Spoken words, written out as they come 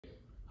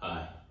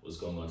Hi, what's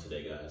going on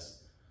today, guys?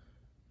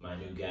 My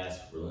new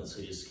Gasp Relentless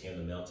Hoodie just came in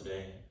the mail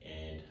today,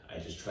 and I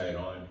just tried it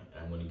on,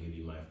 and I'm going to give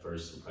you my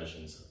first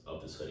impressions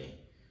of this hoodie.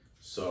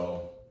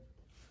 So,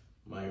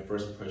 my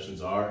first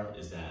impressions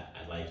is that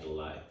I like it a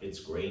lot. It fits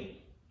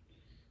great.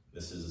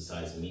 This is a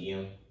size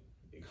medium.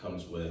 It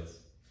comes with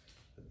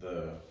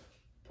the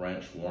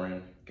Branch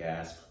Warren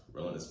Gasp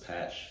Relentless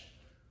patch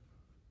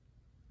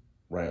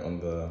right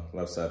on the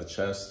left side of the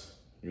chest.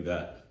 You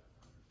got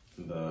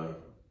the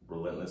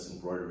Relentless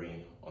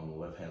embroidery on the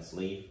left-hand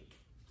sleeve.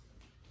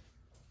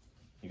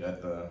 You got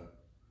the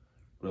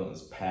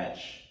Relentless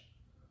patch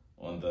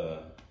on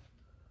the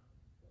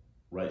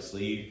right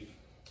sleeve,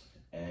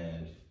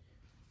 and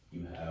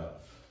you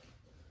have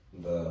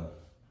the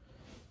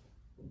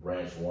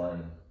Branch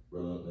Warren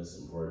Relentless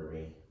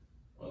embroidery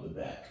on the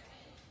back.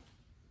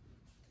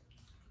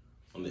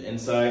 On the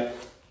inside,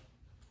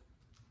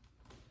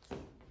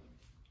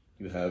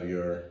 you have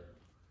your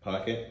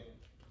pocket,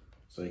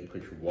 so you can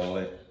put your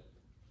wallet,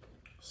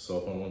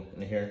 cell phone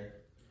in here.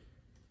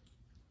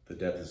 The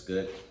depth is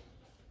good.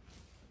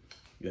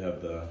 You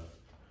have the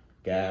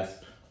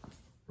Gasp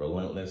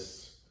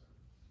Relentless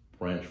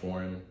Branch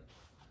Warren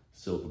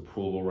seal of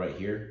approval right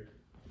here,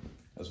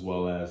 as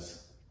well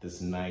as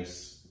this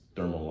nice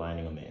thermal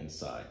lining on the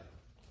inside.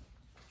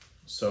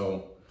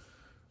 So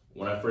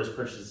when I first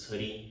purchased this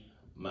hoodie,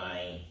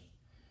 my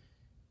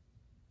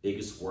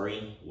biggest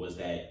worry was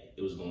that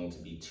it was going to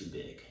be too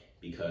big,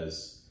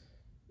 because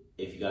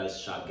if you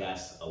guys shop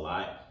Gasp a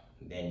lot,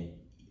 then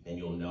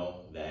you'll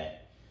know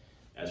that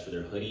as for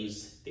their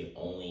hoodies, they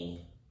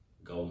only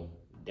go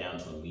down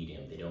to a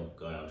medium. They don't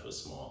go down to a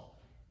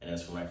small. And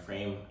as for my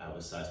frame, I have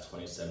a size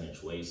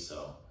 27-inch waist,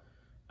 so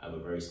I have a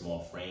very small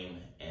frame,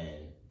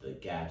 and the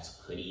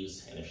Gasp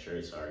hoodies and the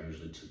shirts are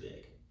usually too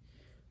big.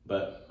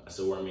 But I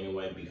still wear them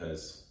anyway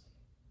because,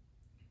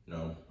 you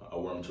know, I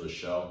wear them to a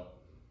show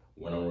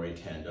when I'm already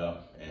tanned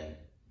up, and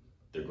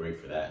they're great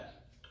for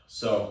that.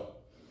 So,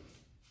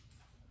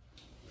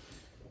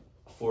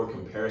 for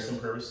comparison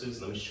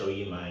purposes, let me show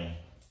you my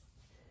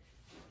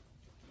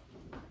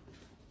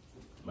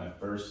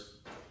first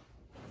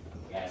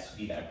Gasp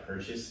hoodie that I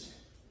purchased.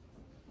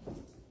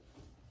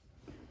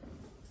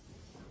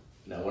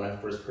 Now, when I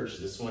first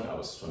purchased this one, I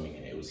was swimming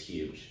in it. It was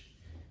huge.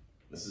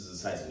 This is a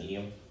size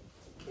medium.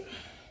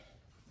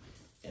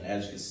 And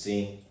as you can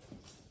see,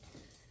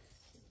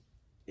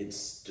 it's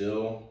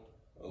still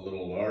a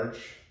little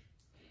large,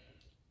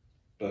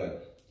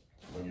 but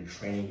when you're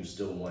training, you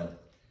still want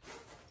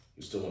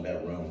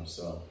that room.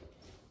 So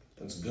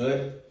that's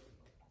good,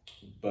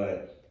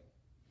 but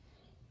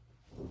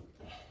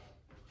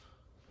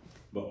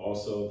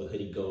also the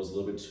hoodie goes a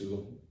little bit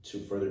too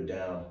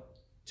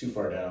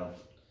far down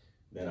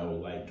than I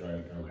would like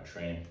during my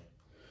training.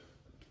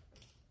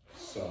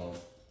 So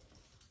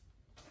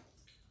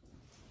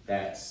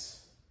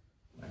that's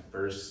my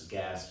first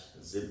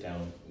Gasp zip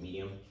down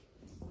medium.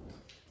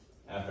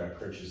 After I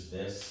purchased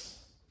this,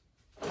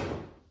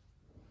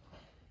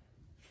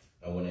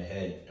 I went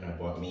ahead and I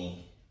bought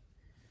me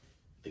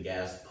the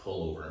Gasp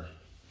pullover.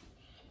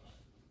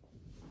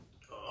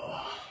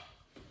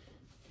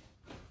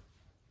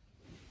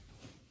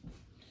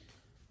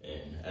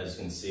 And as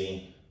you can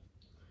see,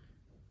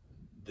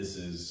 this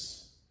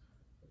is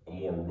a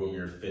more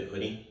roomier fit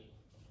hoodie.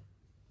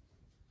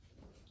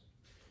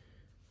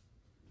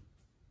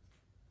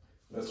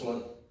 This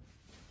one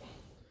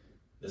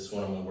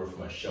I'm gonna wear for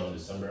my show in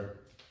December.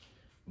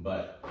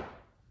 But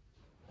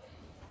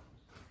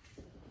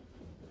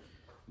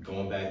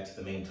going back to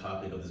the main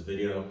topic of this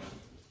video,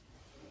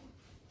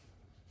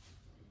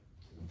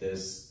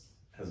 this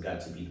has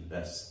got to be the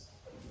best,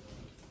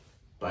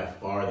 by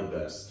far the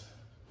best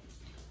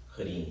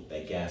hoodie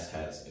that Gasp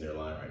has in their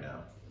line right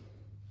now.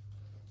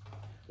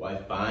 What I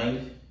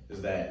find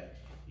is that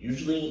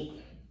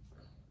usually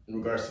in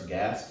regards to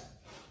Gasp,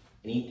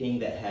 anything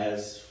that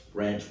has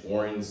Branch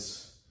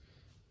Warren's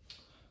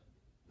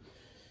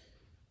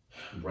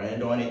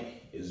brand on it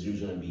is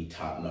usually gonna be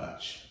top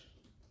notch.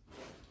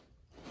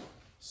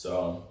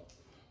 So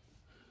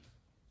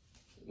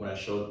when I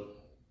showed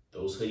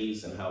those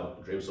hoodies and how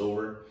it drapes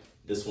over,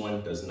 this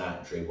one does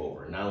not drape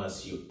over, not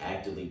unless you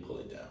actively pull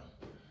it down,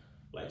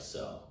 like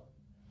so.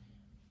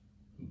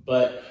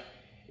 But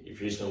if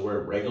you're just gonna wear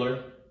it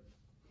regular,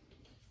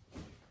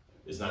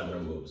 it's not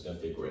gonna move, it's gonna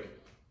fit great.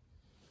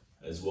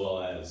 As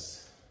well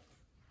as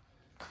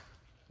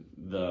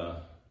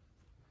the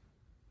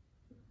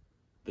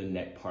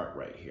neck part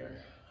right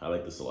here. I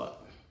like this a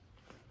lot.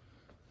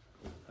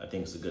 I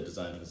think it's a good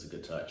design, I think it's a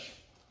good touch.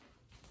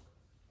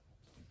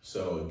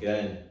 So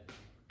again,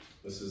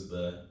 this is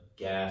the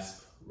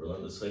Gasp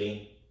Relentless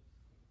Hoodie.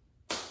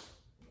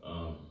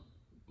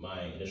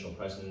 My initial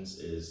impressions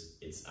is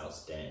it's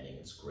outstanding,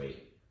 it's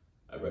great.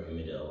 I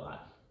recommend it a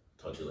lot.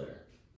 Talk to you later.